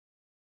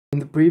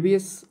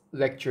previous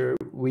lecture,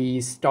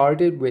 we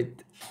started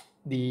with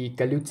the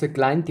Kaluza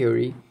Klein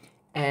theory,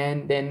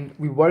 and then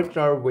we worked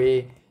our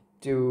way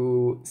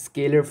to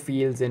scalar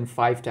fields in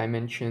 5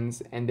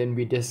 dimensions, and then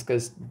we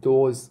discussed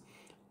those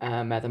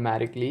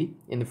mathematically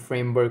in the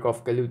framework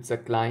of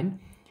Kaluza Klein.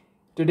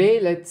 Today,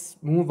 let's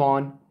move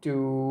on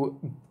to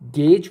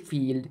gauge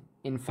field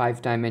in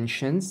 5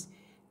 dimensions,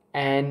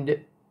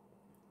 and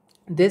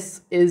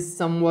this is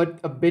somewhat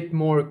a bit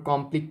more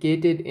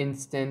complicated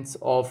instance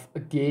of a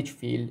gauge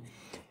field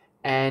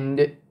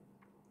and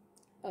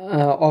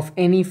of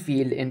any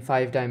field in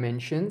 5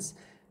 dimensions.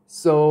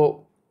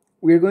 So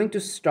we're going to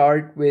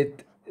start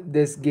with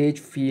this gauge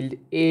field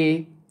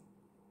A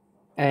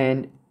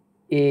and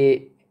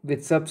A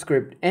with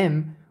subscript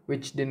M,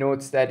 which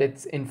denotes that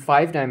it's in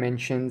 5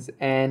 dimensions,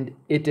 and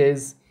it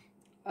is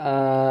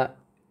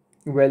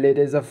it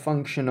is a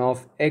function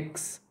of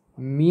x,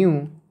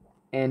 mu,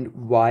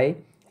 and y,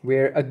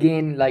 where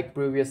again, like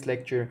previous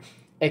lecture,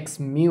 x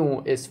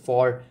mu is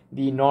for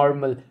the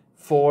normal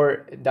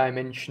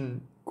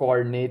 4-dimension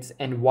coordinates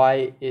and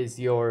y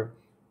is your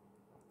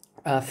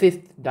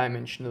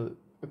 5th-dimensional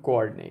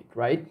coordinate,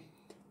 right?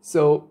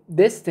 So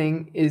this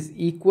thing is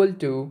equal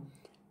to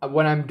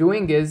what I'm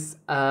doing is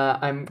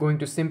I'm going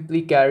to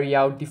simply carry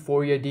out the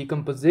Fourier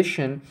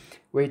decomposition,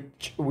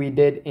 which we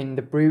did in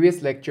the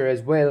previous lecture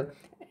as well,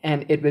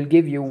 and it will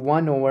give you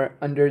 1 over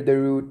under the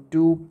root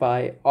 2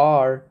 pi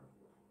r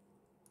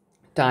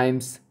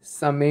times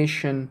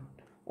summation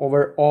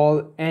over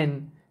all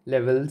n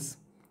levels,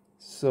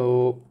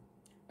 so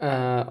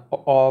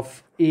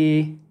of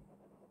a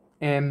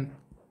m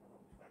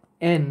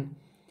n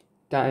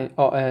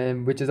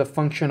time, which is a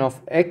function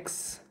of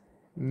x,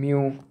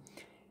 mu,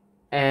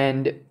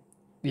 and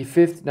the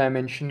 5th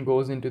dimension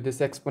goes into this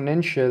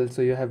exponential,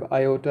 so you have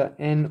iota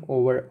n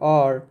over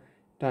r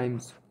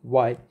times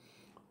y,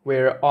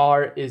 where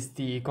r is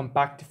the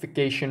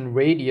compactification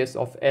radius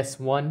of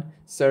S1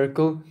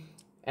 circle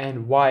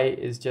and y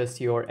is just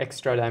your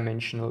extra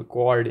dimensional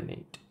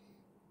coordinate.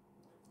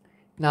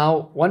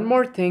 Now, one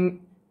more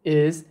thing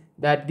is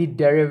that the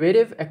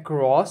derivative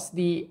across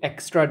the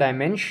extra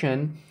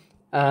dimension,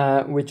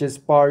 which is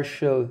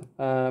partial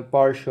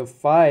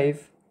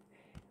 5,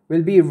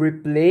 will be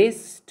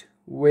replaced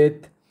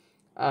with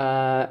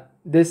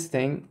this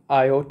thing,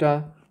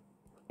 iota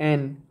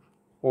n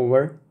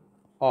over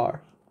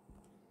r.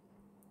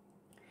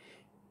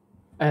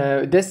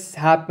 This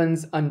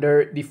happens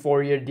under the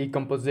Fourier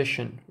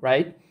decomposition,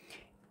 right?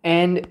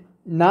 And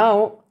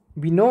now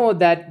we know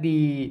that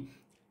the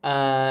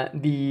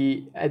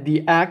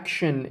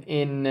action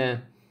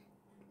in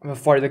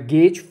for the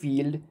gauge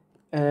field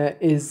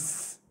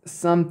is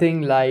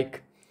something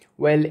like,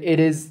 well, it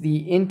is the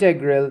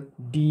integral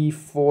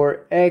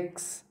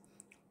d4x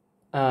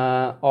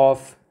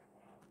of,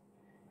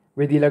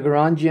 where the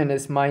Lagrangian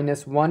is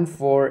 -1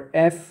 for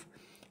f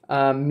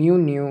mu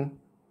nu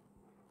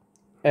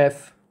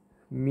f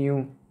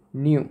mu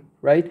nu,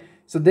 right?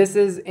 So this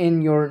is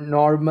in your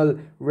normal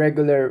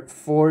regular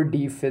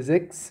 4D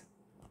physics.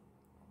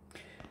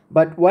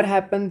 But what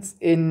happens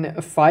in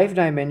a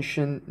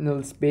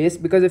 5-dimensional space?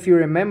 Because if you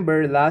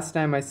remember last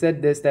time I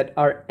said this, that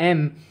our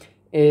M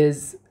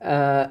is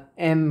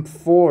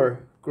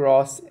M4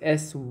 cross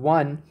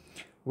S1,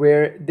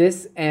 where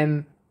this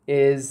M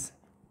is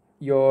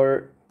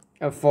your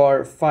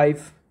for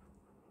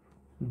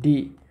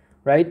 5D,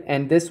 right?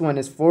 And this one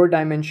is 4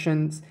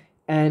 dimensions,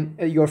 and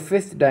your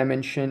 5th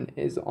dimension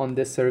is on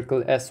this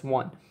circle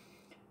S1.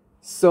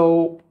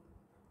 So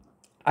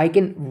I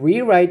can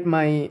rewrite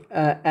my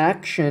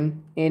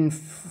action in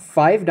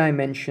 5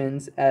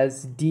 dimensions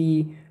as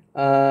d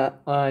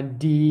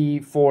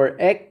for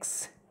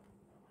x,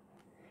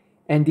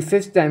 and the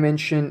 5th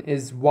dimension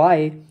is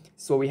y,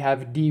 so we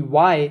have dy,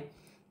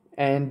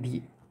 and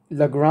the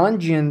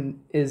Lagrangian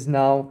is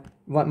now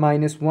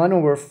 -1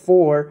 over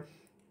 4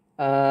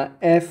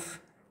 f.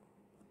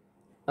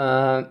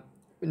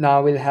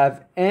 Now we'll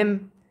have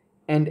m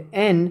and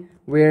n,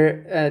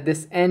 where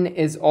this n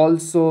is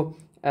also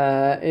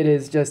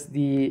it's just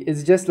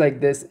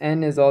like this,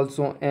 n is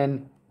also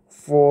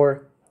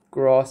n4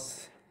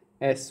 cross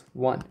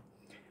s1,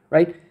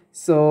 right?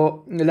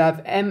 So you'll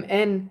have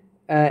mn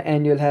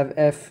and you'll have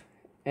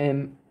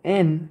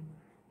fmn,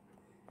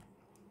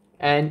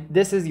 and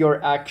this is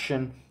your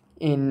action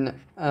in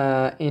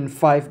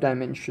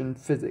 5-dimension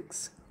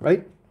physics,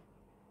 right?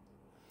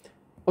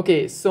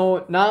 Okay,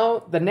 so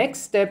now the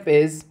next step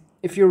is,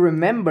 if you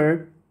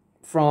remember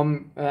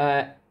from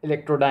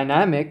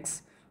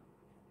electrodynamics,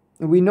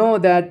 we know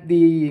that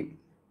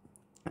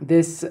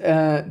this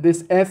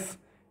f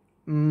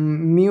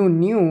mu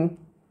nu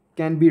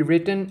can be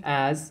written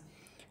as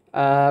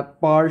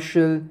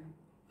partial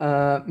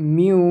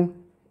mu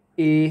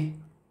a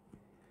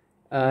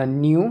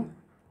nu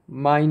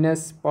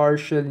minus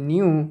partial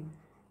nu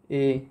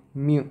a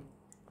mu,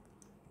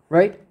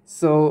 right?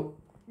 So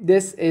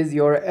this is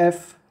your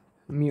f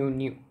mu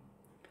nu,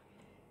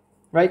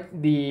 right?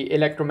 The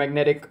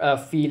electromagnetic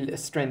field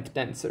strength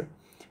tensor.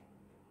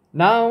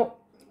 Now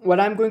what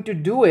I'm going to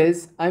do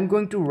is I'm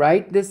going to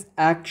write this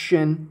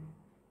action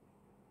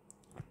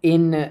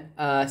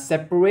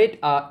separate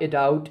it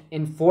out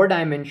in 4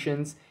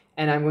 dimensions,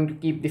 and I'm going to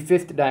keep the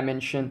 5th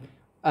dimension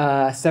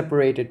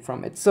separated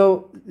from it.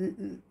 So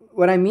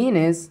what I mean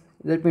is,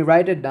 let me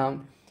write it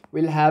down.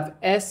 We'll have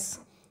S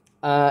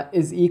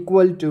is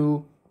equal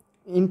to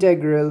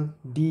integral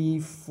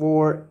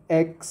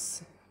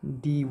d4x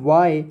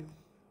dy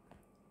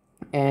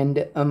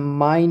and a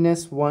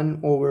minus 1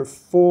 over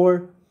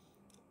 4.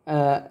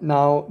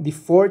 Now the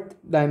 4th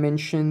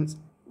dimensions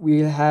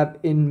we'll have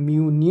in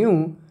mu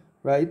nu,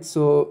 right?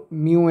 So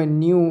mu and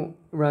nu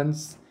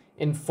runs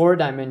in 4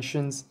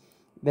 dimensions.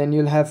 Then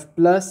you'll have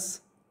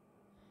plus,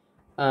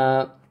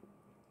 now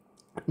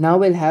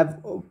we'll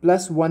have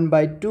plus 1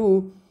 by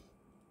 2,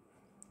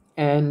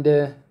 and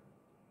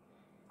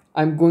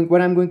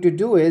what I'm going to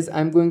do is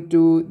I'm going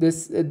to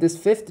this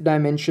 5th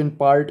dimension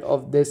part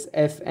of this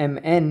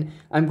fmn,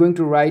 I'm going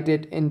to write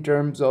it in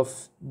terms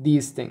of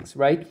these things,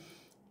 right?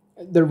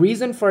 The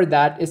reason for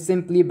that is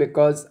simply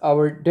because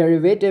our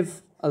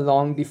derivative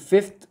along the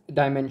 5th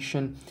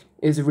dimension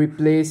is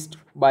replaced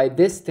by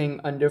this thing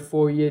under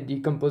Fourier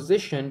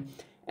decomposition,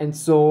 and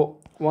so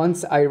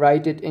once I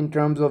write it in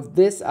terms of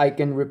this, I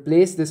can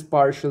replace this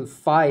partial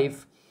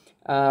 5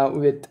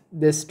 with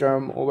this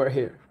term over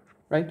here,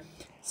 right?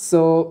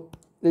 So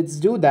let's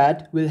do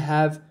that. We'll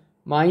have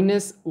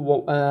plus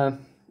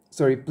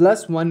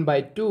 1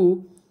 by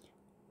 2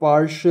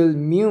 partial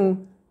mu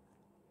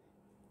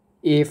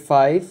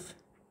a5,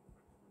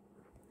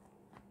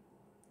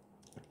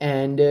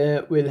 and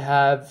we'll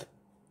have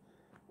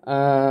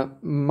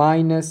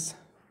minus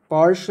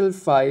partial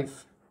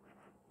 5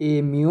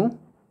 a mu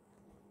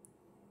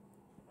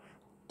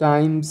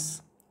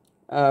times,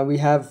 we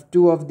have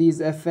 2 of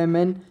these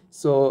fmn,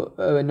 so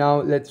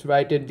now let's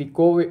write it. The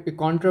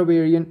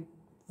contravariant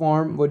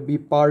form would be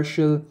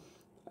partial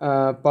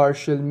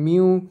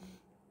mu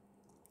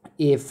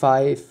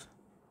a5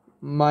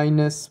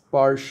 minus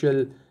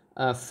partial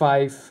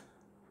 5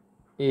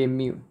 a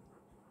mu,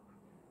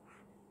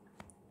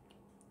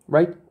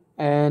 right?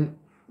 And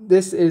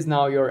this is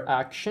now your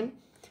action.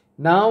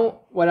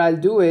 Now what I'll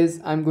do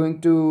is I'm going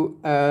to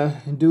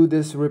do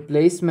this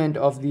replacement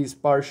of these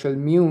partial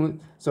mu,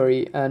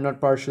 not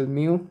partial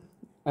mu,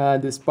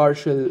 this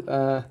partial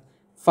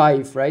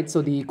 5, right?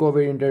 So the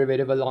covariant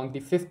derivative along the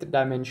 5th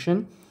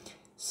dimension.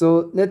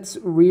 So let's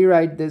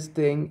rewrite this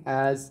thing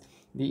as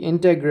the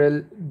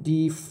integral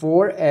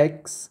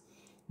d4x.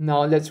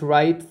 Now let's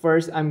write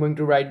first, I'm going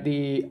to write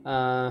the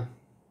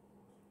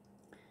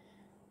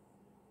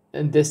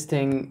this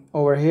thing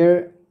over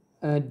here,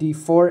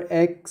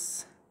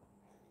 d4x.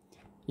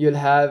 You'll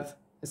have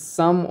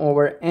sum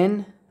over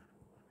n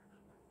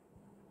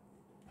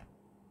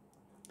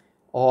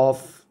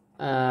of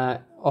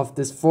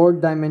this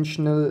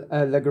 4-dimensional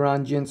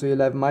Lagrangian. So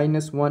you'll have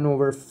minus 1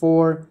 over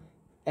 4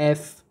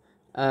 f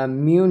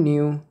mu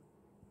nu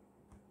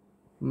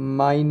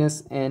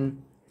minus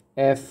n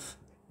f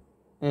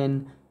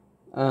n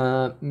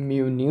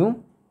mu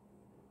nu,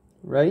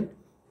 right?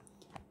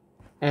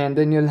 And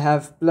then you'll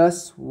have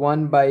plus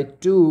 1 by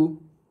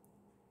 2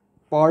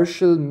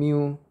 partial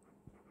mu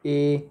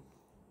a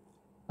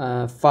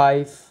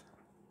 5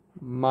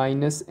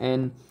 minus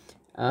n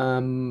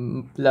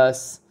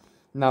plus,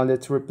 now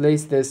let's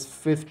replace this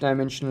 5th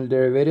dimensional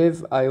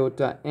derivative,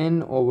 iota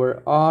n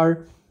over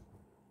r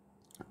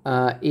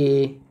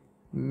a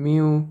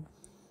mu,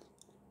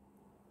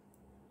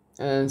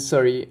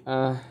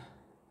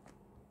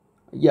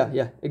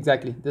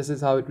 exactly, this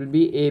is how it will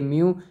be, a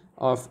mu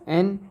of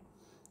n,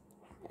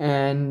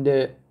 and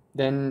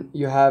then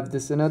you have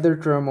this another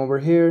term over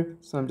here,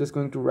 so I'm just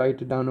going to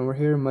write it down over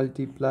here,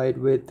 multiplied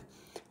with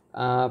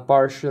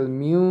partial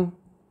mu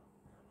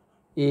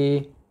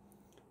a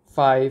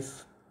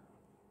 5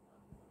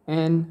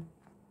 n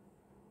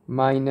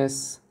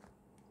minus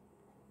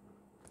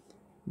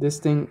this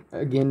thing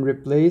again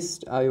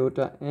replaced,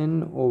 iota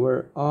n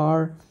over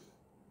r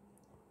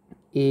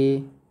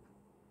a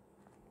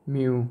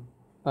mu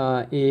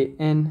a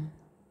n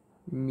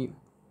mu.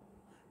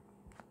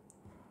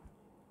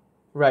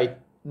 Right,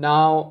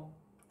 now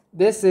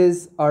this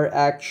is our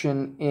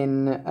action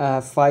in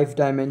 5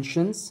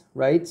 dimensions,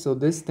 right? So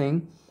this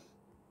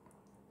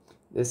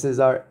is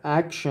our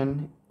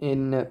action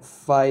in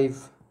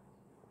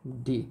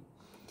 5D.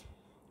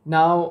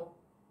 Now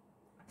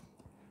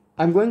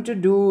I'm going to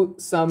do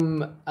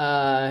some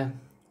I'm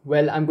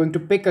going to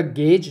pick a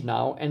gauge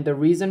now, and the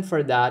reason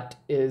for that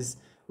is,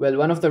 well,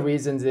 one of the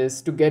reasons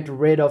is to get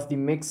rid of the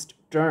mixed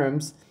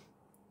terms.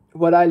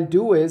 What I'll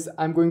do is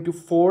I'm going to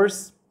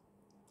force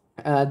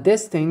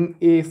this thing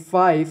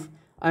a5,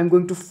 I'm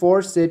going to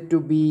force it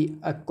to be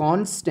a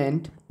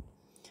constant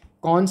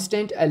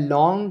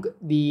along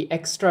the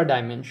extra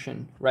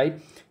dimension,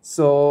 right?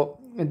 So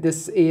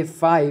this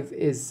a5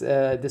 is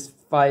this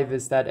 5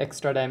 is that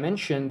extra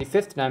dimension, the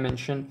 5th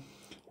dimension,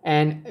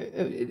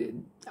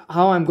 and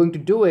how I'm going to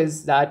do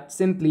is that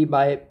simply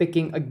by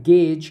picking a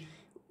gauge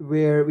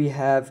where we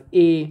have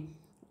a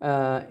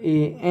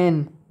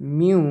n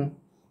mu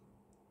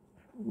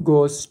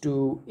goes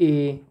to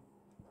a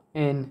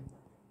n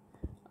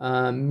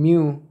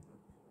mu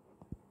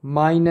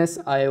minus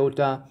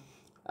iota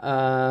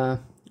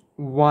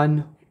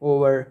 1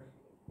 over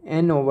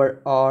n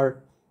over r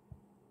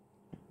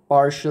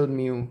partial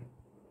mu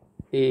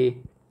a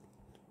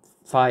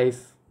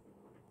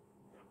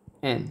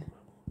 5n,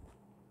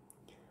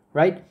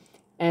 right?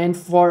 And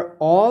for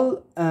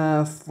all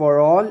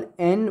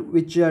n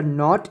which are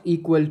not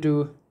equal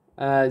to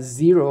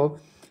 0,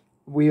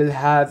 we'll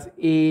have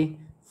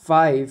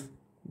a5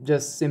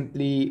 just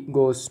simply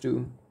goes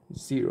to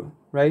 0,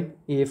 right?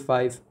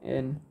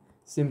 a5n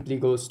simply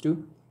goes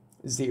to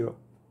 0.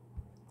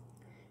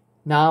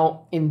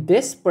 Now in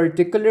this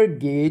particular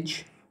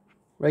gauge,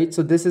 right,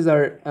 so this is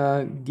our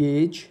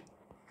gauge.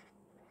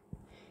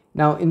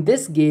 Now in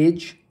this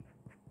gauge,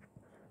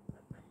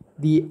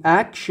 the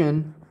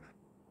action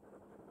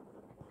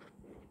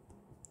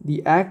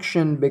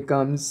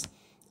becomes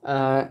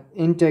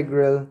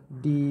integral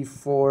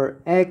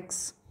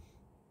d4x.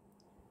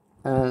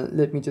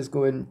 Let me just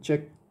go and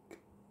check.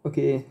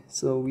 Okay,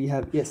 so we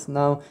have, yes,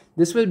 now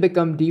this will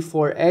become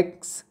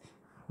d4x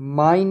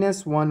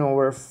minus 1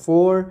 over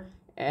 4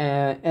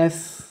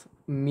 f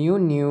mu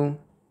nu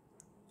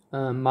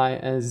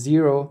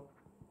 0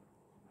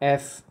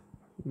 f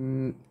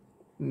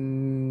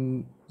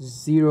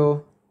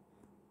 0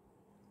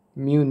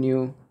 mu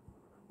nu,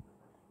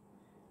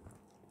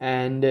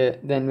 and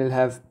then we'll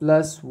have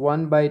plus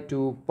 1 by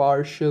 2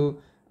 partial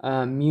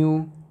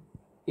mu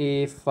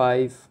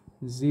a5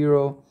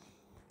 0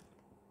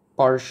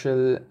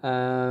 partial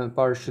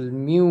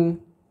mu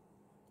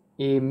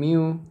a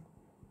mu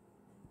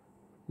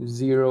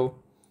 0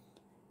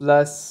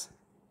 plus,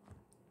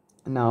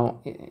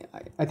 now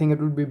I think it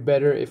would be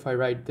better if I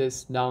write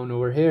this down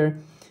over here,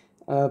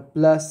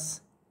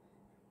 plus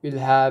we'll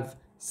have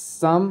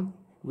sum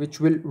which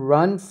will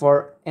run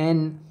for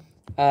n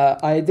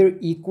either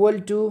equal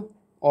to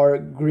or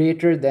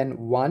greater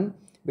than 1,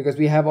 because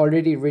we have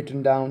already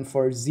written down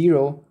for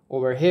 0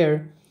 over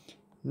here.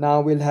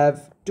 Now we'll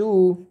have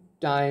 2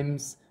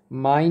 times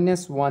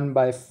minus 1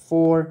 by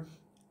 4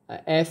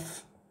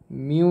 f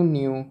mu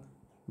nu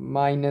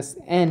minus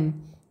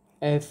n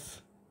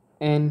f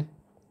n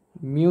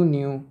mu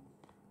nu,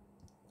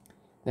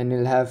 then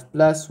we'll have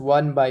plus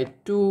 1 by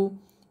 2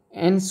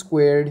 n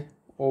squared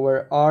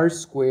over r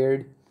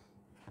squared,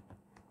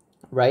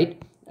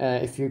 right?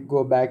 If you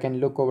go back and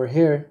look over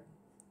here,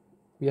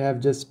 we have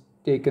just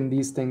taken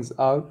these things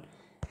out,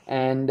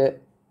 and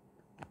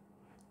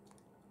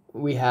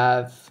we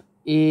have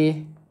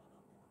a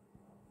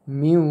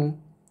mu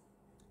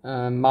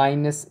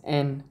minus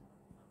n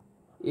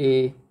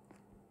a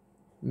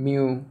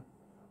mu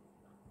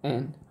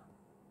n.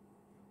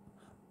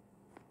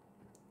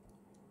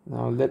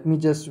 Now let me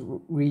just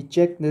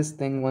recheck this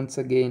thing once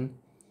again.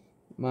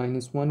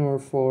 Minus 1 over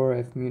 4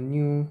 f mu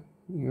nu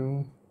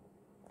mu.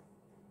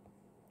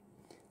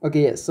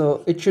 Okay, yeah,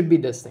 so it should be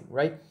this thing,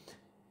 right?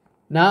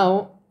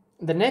 Now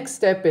the next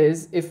step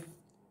is, if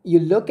you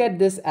look at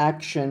this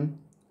action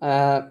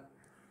well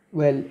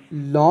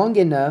long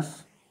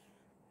enough,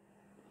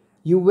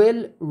 you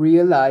will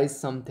realize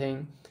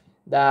something,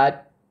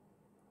 that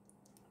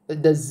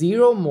the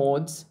zero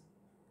modes,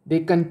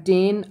 they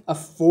contain a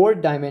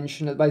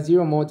 4-dimensional, by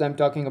zero modes I'm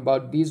talking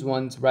about these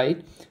ones,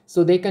 right?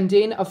 So they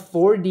contain a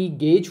 4D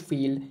gauge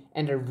field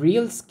and a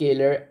real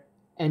scalar,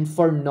 and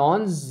for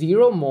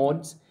non-zero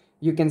modes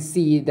you can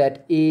see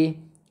that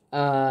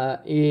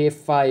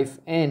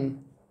a5n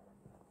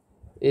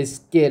is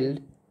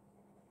killed.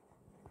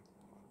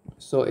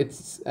 So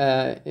it's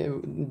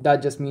that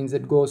just means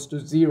it goes to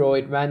 0,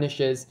 it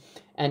vanishes,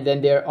 and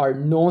then there are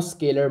no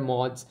scalar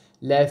mods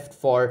left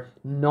for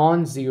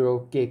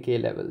non-zero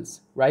kk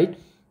levels, right?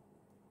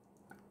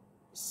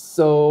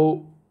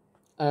 So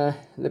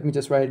let me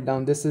just write it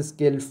down. This is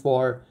killed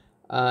for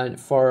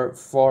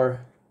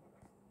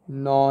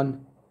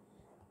non-zero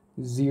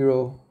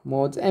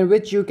modes, and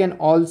which you can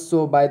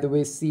also, by the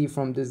way, see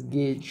from this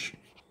gauge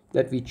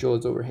that we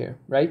chose over here,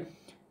 right?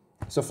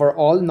 So for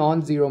all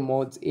non-zero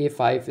modes,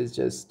 a5 is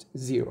just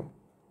 0.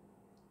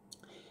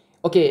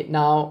 Okay,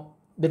 now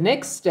the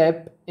next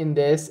step in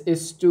this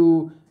is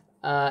to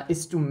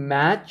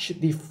match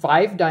the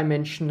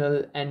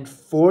 5-dimensional and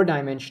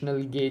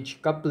 4-dimensional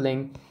gauge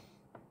coupling,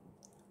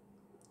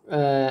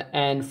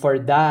 and for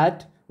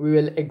that we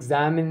will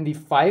examine the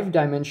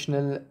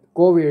 5-dimensional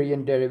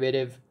covariant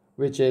derivative,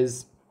 which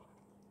is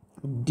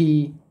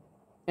dm,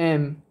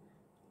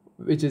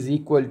 which is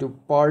equal to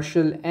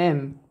partial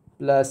m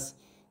plus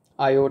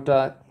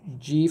iota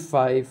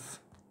g5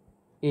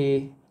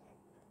 a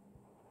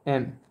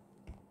m.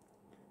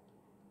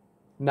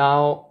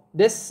 Now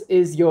this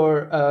is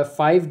your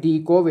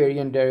 5D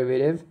covariant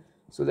derivative.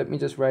 So let me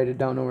just write it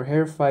down over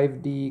here.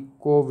 5D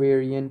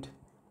covariant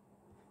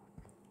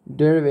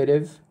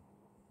derivative.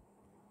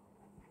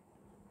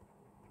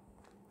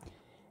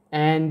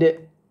 And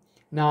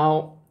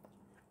now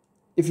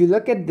if you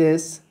look at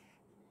this,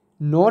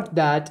 note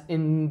that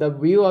in the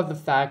view of the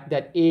fact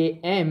that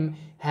AM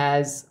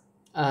has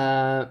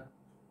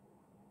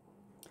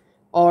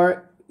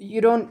or you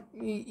don't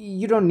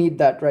need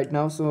that right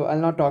now, so I'll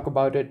not talk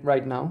about it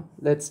right now.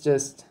 Let's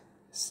just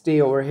stay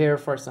over here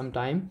for some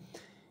time.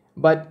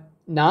 But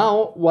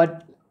now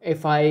what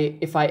if I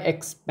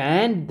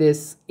expand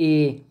this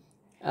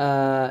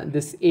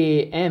this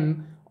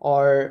am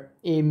or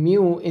a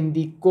mu in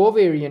the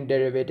covariant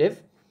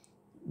derivative,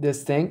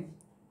 this thing,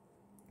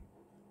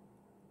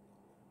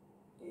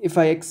 if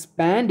I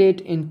expand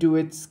it into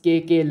its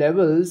kk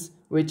levels,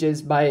 which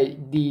is by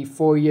the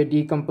Fourier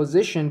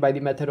decomposition, by the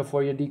method of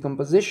Fourier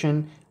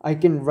decomposition, I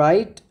can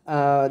write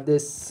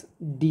this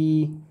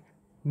d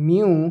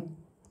mu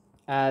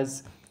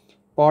as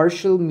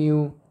partial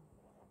mu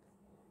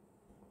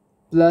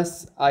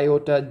plus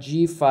iota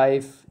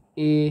g5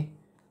 a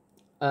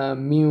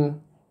mu.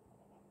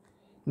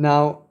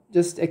 Now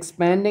just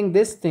expanding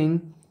this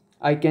thing,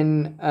 I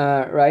can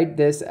write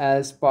this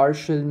as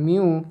partial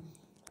mu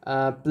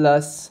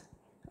plus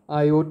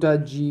iota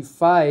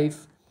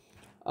g5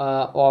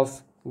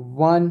 of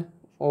 1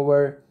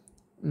 over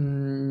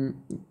 2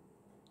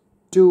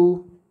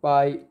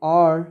 pi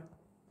r,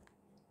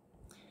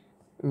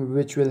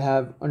 which will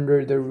have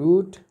under the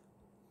root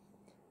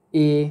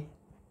a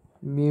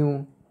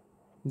mu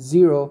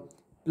 0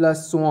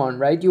 plus so on,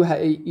 right? You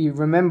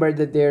remember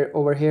that there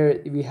over here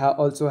we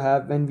also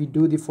have, when we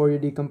do the Fourier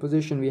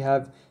decomposition, we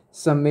have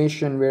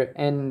summation where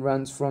n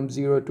runs from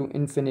 0 to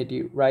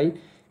infinity, right?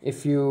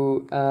 If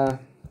you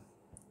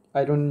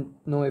I don't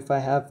know if I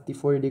have the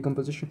Fourier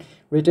decomposition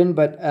written,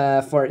 but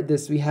for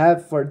this we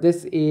have, for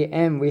this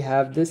am we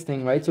have this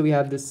thing, right? So we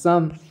have this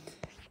sum,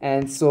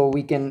 and so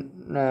we can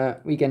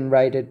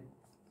write it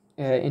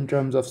in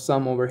terms of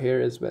sum over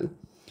here as well.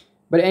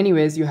 But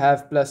anyways, you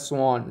have plus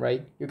so on,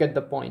 right? You get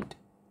the point.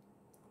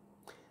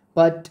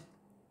 But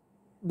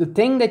the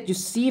thing that you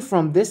see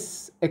from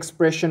this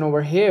expression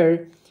over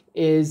here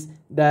is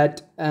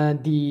that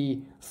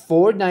the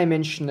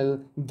four-dimensional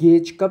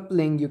gauge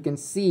coupling, you can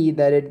see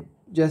that it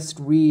just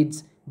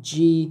reads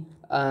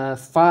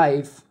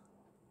g5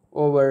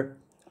 over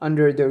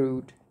under the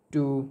root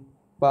 2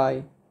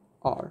 pi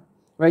r,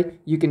 right?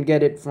 You can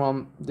get it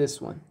from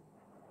this one.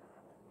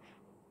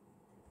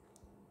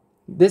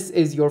 This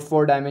is your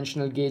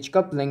four-dimensional gauge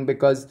coupling,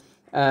 because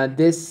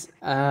this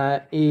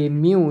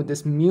mu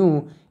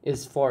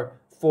is for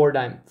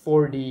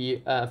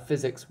 4D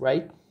physics,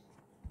 right?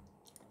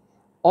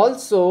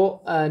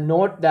 Also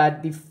note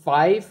that the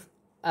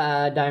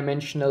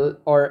 5-dimensional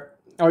or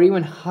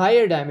even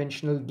higher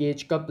dimensional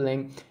gauge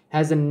coupling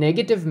has a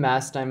negative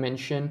mass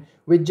dimension,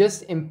 which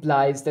just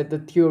implies that the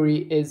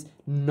theory is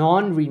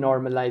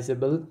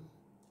non-renormalizable,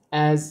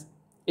 as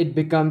it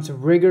becomes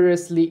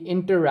rigorously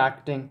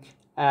interacting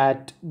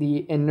at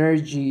the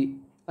energy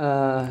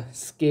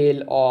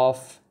scale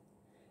of,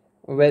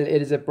 well,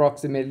 it is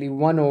approximately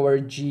 1 over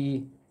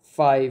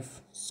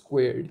g5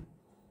 squared,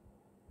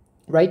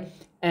 right?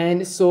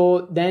 And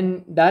so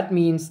then that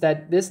means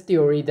that this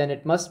theory, then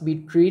it must be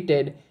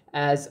treated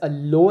as a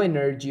low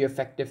energy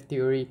effective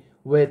theory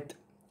with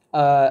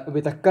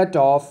a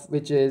cutoff,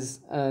 which is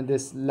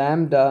this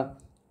lambda.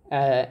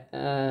 It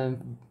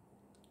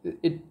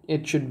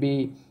should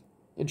be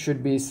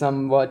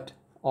somewhat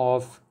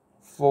of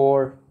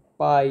 4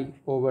 pi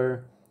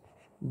over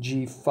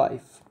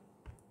g5,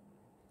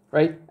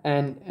 right?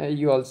 And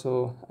you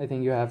also, I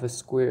think you have a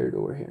squared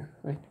over here,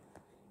 right?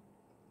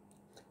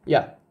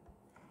 Yeah.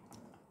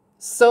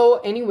 So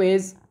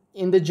anyways,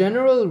 in the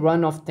general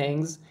run of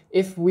things,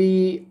 if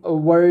we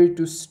were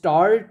to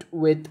start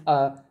with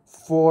a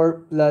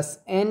 4 plus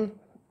n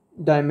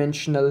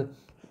dimensional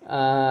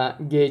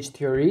gauge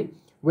theory,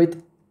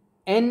 with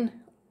n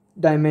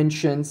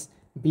dimensions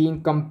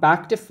being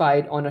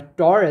compactified on a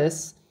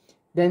torus,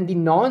 then the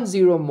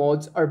non-zero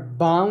modes are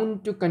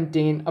bound to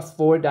contain a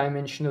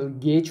 4-dimensional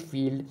gauge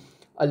field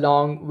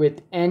along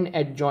with n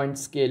adjoint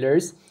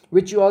scalars,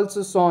 which you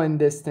also saw in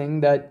this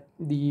thing, that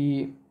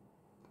the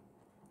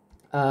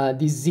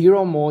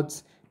zero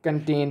modes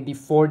contain the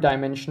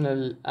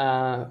 4-dimensional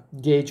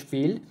gauge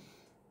field,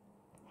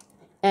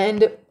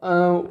 and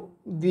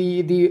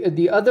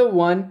the other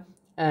one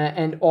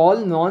and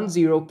all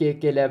non-zero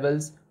kk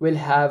levels will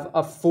have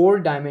a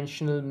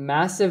 4-dimensional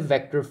massive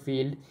vector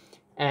field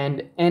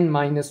and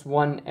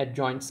n-1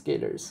 adjoint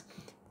scalars.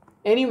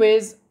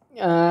 Anyways,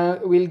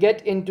 we'll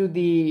get into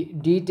the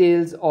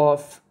details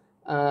of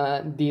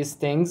these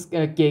things,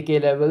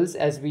 kk levels,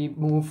 as we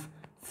move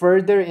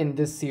further in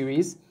this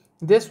series.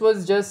 This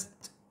was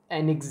just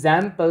an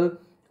example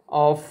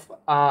of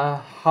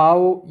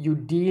how you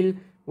deal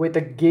with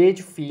a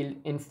gauge field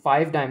in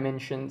 5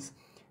 dimensions.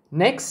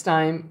 Next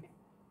time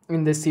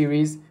in the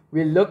series,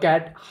 we'll look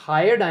at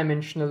higher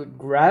dimensional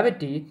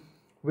gravity,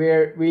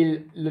 where we'll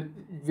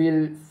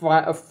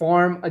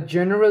form a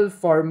general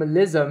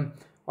formalism,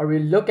 or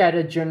we'll look at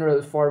a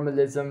general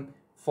formalism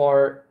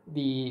for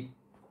the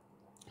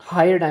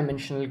higher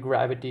dimensional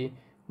gravity,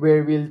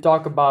 where we'll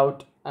talk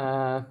about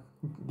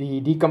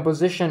the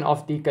decomposition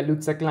of the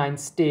Kaluza Klein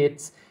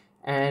states,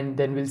 and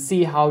then we'll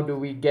see how do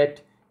we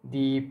get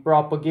the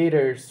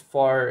propagators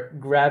for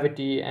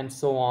gravity and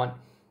so on.